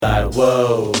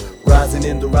Whoa, rising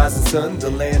in the rising sun, the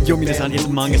land. Yo, minasan, it's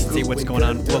Manga Sensei. What's going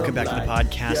on? Welcome back to the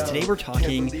podcast. Today we're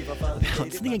talking about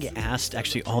something I get asked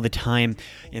actually all the time,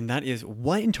 and that is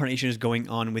what intonation is going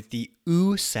on with the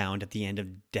oo sound at the end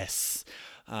of des.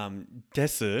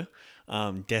 Desu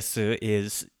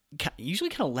is usually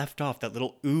kind of left off, that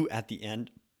little oo at the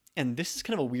end. And this is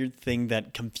kind of a weird thing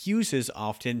that confuses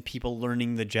often people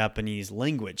learning the Japanese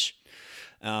language.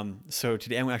 So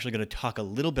today I'm actually going to talk a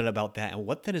little bit about that and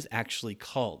what that is actually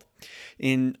called.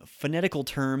 In phonetical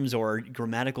terms or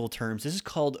grammatical terms, this is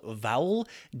called vowel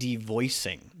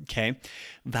devoicing, okay?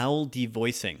 Vowel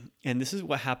devoicing. And this is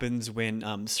what happens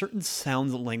when certain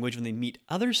sounds in language, when they meet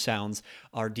other sounds,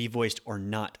 are devoiced or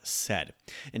not said.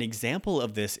 An example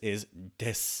of this is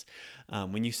des.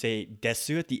 When you say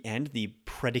desu at the end, the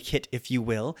predicate, if you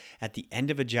will, at the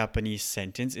end of a Japanese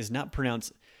sentence is not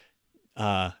pronounced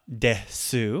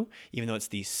desu, even though it's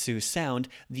the su sound.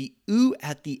 The oo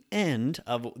at the end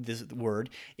of this word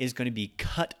is going to be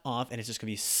cut off, and it's just going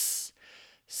to be s.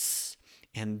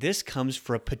 And this comes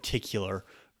for a particular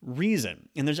reason.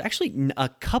 And there's actually a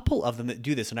couple of them that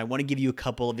do this, and I want to give you a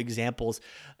couple of examples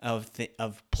of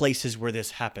places where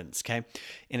this happens, okay?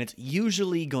 And it's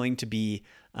usually going to be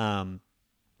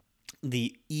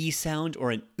the E sound or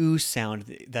an oo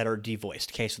sound that are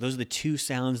devoiced. Okay, so those are the two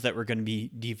sounds that we're going to be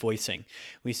devoicing.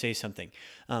 We say something.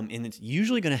 And it's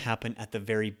usually going to happen at the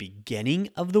very beginning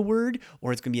of the word,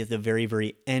 or it's going to be at the very,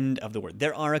 very end of the word.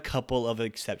 There are a couple of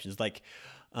exceptions, like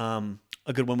a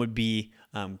good one would be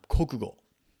kokugo.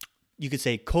 You could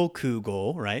say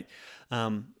kokugo, right?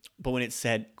 But when it's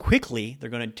said quickly, they're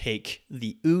going to take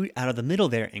the oo out of the middle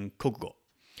there and kokugo.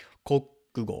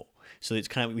 Kokugo. So it's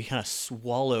we kind of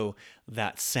swallow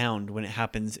that sound when it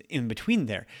happens in between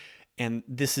there. And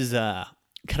this is a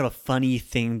kind of a funny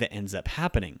thing that ends up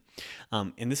happening.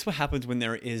 And this is what happens when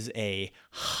there is a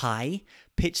high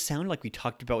pitch sound, like we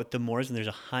talked about with the mores, and there's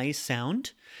a high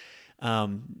sound,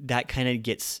 that kind of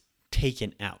gets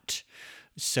taken out.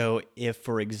 So if,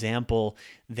 for example,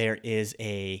 there is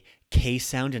a K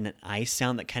sound and an I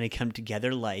sound that kind of come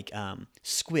together, like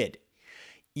squid,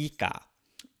 ika.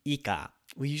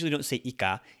 We usually don't say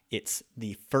ika. It's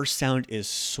the first sound is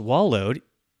swallowed.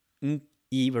 We're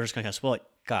just going to kind of swallow it.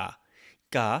 Ga.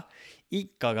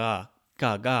 Ika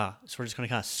ga. So we're just going to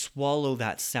kind of swallow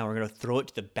that sound. We're going to throw it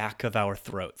to the back of our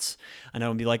throats. And that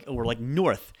would be like, we're like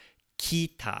north.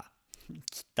 Kita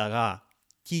ga.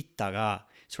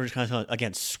 So we're just kind of,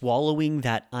 again, swallowing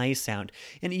that I sound.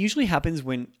 And it usually happens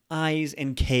when I's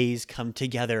and K's come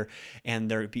together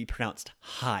and they're be pronounced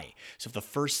high. So if the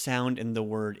first sound in the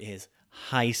word is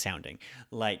high sounding,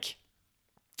 like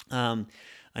another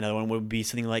one would be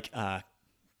something like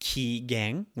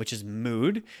kigang, which is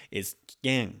mood, is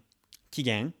kigang.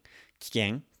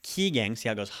 See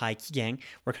how it goes high, kigang.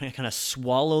 We're going to kind of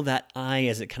swallow that I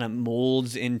as it kind of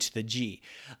molds into the G.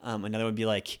 Another would be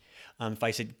like, if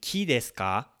I said ki desu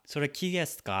ka, so ki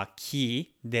desu ka,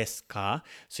 ki desu ka,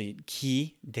 so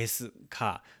ki desu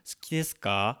ka, ki desu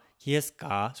ka, ki desu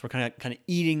ka. So we're kind of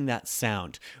eating that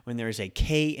sound. When there is a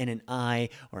K and an I,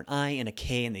 or an I and a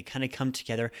K, and they kind of come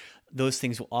together, those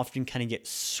things will often kind of get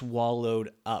swallowed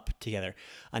up together.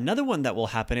 Another one that will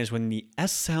happen is when the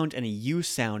S sound and a U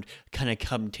sound kind of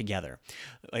come together.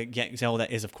 Like, an example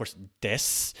that is, of course,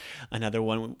 des. Another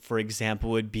one, for example,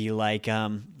 would be like,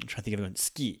 I'm trying to think of one,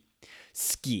 ski.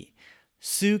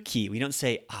 Suki. We don't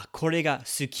say, kore ga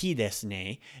suki desu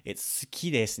ne. It's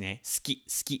suki desu ne.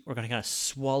 Ski. We're going to kind of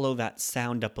swallow that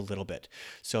sound up a little bit.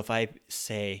 So if I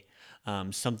say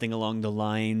something along the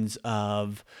lines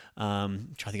of,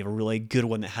 I'm trying to think of a really good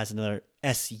one that has another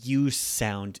SU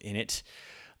sound in it.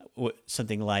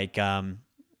 Something like, we're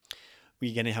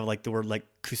going to have like the word like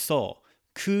kuso.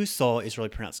 Kuso is really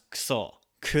pronounced kuso.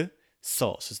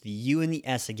 So it's the U and the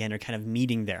S again are kind of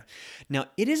meeting there. Now,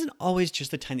 it isn't always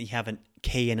just the time that you have a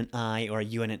K and an I or a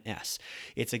U and an S.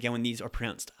 It's again when these are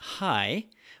pronounced high,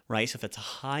 right? So if it's a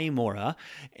high mora,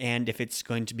 and if it's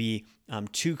going to be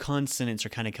two consonants are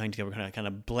kind of coming together, we're going to kind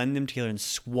of blend them together and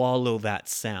swallow that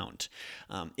sound.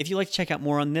 If you'd like to check out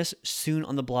more on this, soon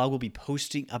on the blog we'll be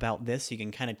posting about this. So you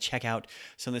can kind of check out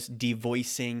some of this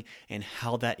devoicing and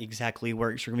how that exactly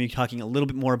works. We're going to be talking a little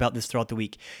bit more about this throughout the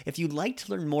week. If you'd like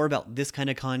to learn more about this kind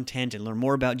of content and learn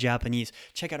more about Japanese,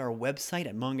 check out our website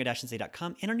at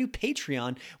manga-sensei.com and our new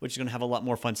Patreon, which is going to have a lot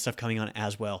more fun stuff coming on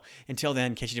as well. Until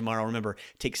then, catch you tomorrow. Remember,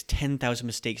 it takes 10,000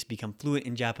 mistakes to become fluent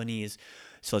in Japanese.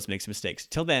 So let's make some mistakes.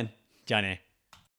 Till then, ja ne.